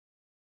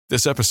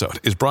This episode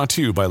is brought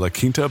to you by La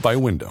Quinta by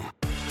Wyndham.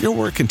 Your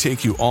work can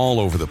take you all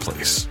over the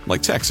place,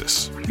 like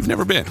Texas. You've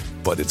never been,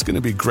 but it's going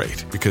to be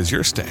great because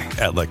you're staying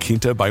at La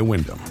Quinta by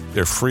Wyndham.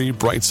 Their free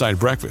Bright Side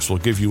breakfast will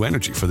give you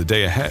energy for the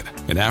day ahead.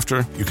 And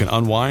after, you can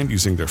unwind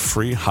using their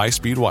free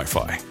high-speed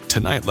Wi-Fi.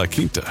 Tonight, La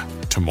Quinta.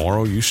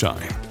 Tomorrow, you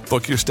shine.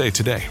 Book your stay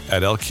today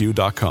at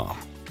LQ.com.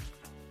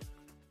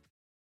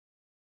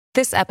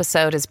 This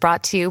episode is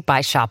brought to you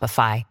by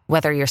Shopify.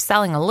 Whether you're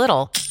selling a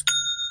little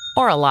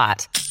or a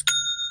lot,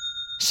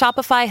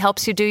 Shopify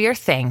helps you do your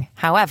thing,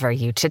 however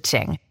you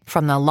cha-ching.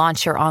 From the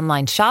launch your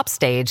online shop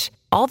stage,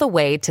 all the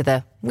way to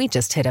the we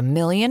just hit 1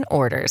 million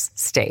orders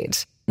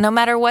stage. No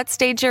matter what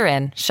stage you're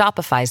in,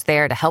 Shopify's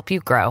there to help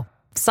you grow.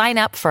 Sign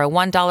up for a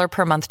 $1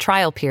 per month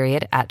trial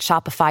period at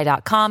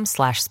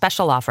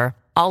shopify.com/special offer,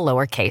 all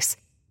lowercase.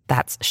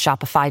 That's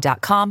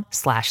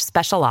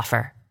shopify.com/special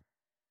offer.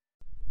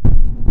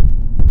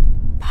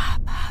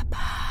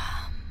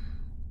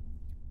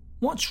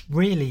 What's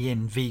really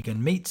in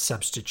vegan meat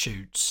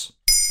substitutes?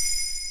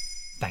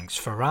 Thanks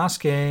for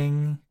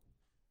asking.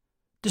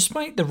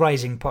 Despite the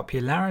rising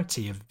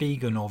popularity of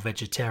vegan or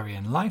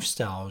vegetarian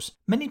lifestyles,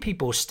 many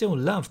people still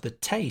love the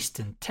taste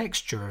and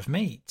texture of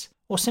meat,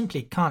 or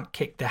simply can't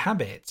kick the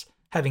habit,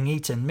 having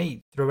eaten meat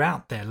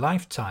throughout their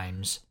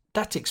lifetimes.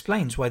 That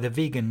explains why the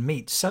vegan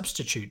meat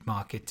substitute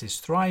market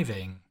is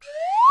thriving.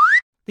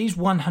 These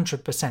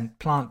 100%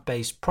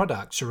 plant-based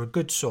products are a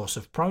good source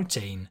of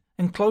protein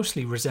and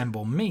closely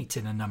resemble meat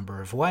in a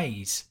number of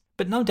ways.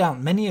 But no doubt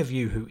many of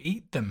you who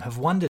eat them have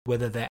wondered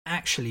whether they're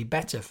actually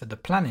better for the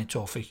planet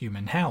or for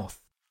human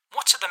health.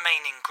 What are the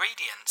main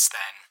ingredients then?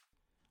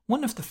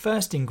 One of the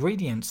first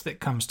ingredients that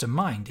comes to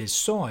mind is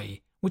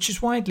soy, which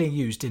is widely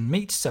used in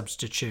meat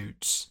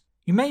substitutes.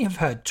 You may have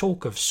heard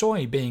talk of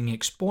soy being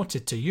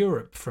exported to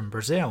Europe from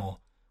Brazil,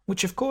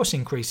 which of course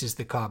increases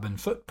the carbon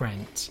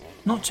footprint,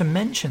 not to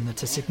mention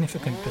that a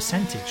significant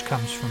percentage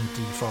comes from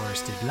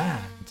deforested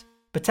land.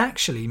 But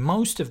actually,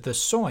 most of the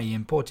soy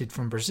imported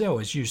from Brazil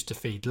is used to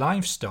feed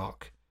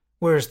livestock,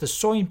 whereas the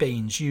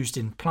soybeans used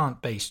in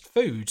plant-based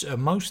foods are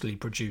mostly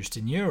produced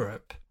in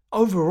Europe.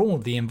 Overall,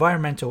 the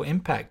environmental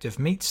impact of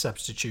meat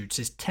substitutes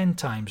is 10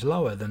 times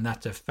lower than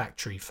that of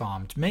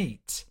factory-farmed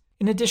meat.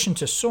 In addition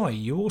to soy,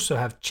 you also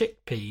have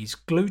chickpeas,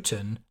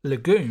 gluten,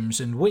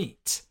 legumes, and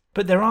wheat.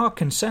 But there are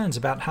concerns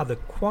about how the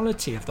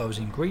quality of those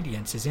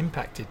ingredients is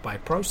impacted by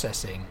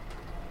processing.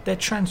 They're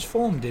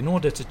transformed in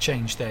order to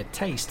change their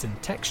taste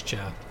and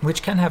texture,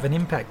 which can have an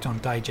impact on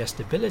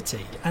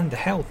digestibility and the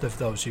health of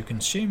those who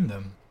consume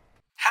them.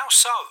 How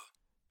so?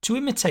 To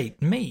imitate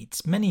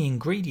meat, many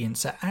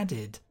ingredients are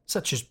added,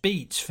 such as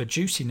beets for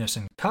juiciness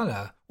and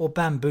colour, or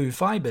bamboo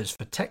fibres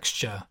for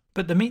texture.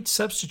 But the meat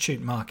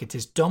substitute market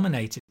is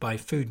dominated by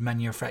food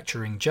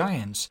manufacturing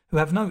giants who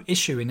have no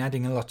issue in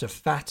adding a lot of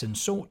fat and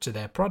salt to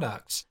their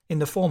products, in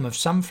the form of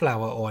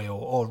sunflower oil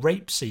or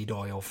rapeseed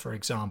oil, for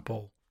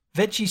example.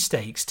 Veggie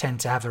steaks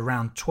tend to have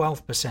around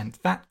 12%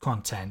 fat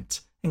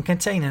content and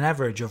contain an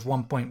average of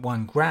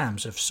 1.1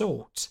 grams of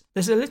salt.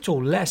 There's a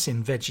little less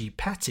in veggie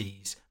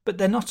patties, but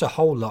they're not a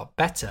whole lot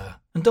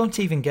better. And don't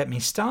even get me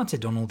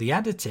started on all the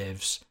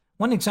additives.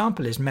 One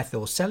example is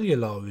methyl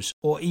cellulose,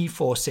 or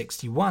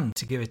E461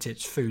 to give it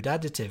its food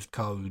additive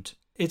code.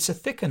 It's a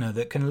thickener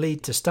that can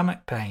lead to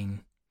stomach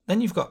pain. Then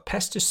you've got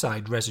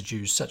pesticide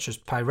residues such as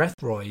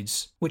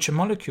pyrethroids, which are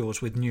molecules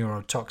with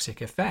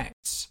neurotoxic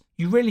effects.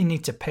 You really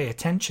need to pay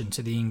attention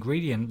to the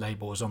ingredient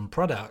labels on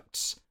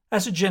products.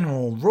 As a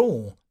general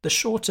rule, the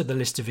shorter the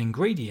list of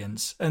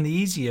ingredients and the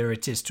easier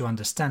it is to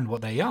understand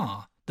what they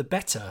are, the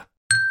better.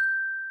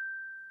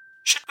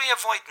 Should we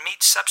avoid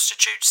meat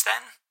substitutes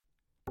then?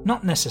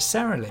 Not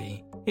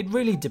necessarily. It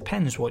really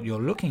depends what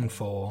you're looking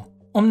for.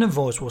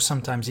 Omnivores will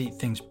sometimes eat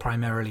things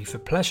primarily for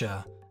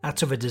pleasure,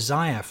 out of a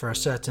desire for a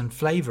certain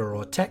flavour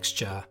or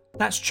texture.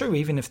 That's true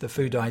even if the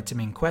food item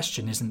in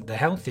question isn't the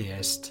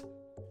healthiest.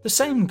 The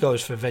same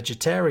goes for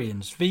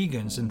vegetarians,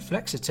 vegans and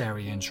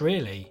flexitarians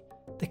really.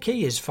 The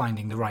key is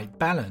finding the right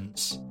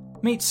balance.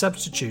 Meat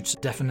substitutes are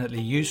definitely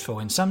useful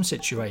in some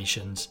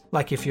situations,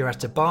 like if you're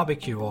at a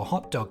barbecue or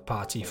hot dog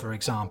party for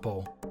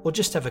example, or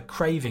just have a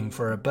craving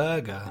for a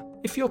burger.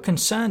 If you're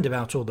concerned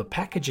about all the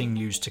packaging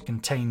used to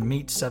contain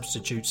meat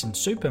substitutes in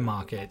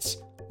supermarkets,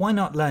 why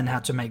not learn how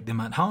to make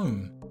them at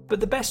home? But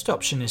the best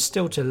option is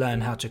still to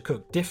learn how to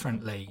cook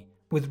differently,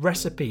 with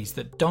recipes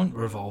that don't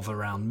revolve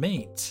around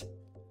meat.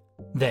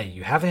 There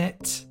you have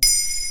it.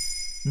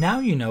 Now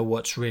you know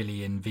what's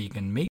really in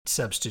vegan meat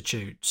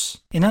substitutes.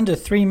 In under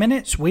 3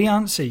 minutes, we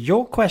answer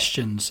your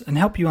questions and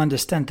help you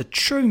understand the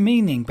true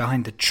meaning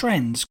behind the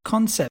trends,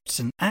 concepts,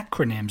 and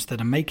acronyms that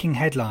are making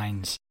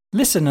headlines.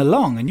 Listen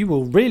along and you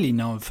will really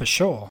know for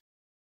sure.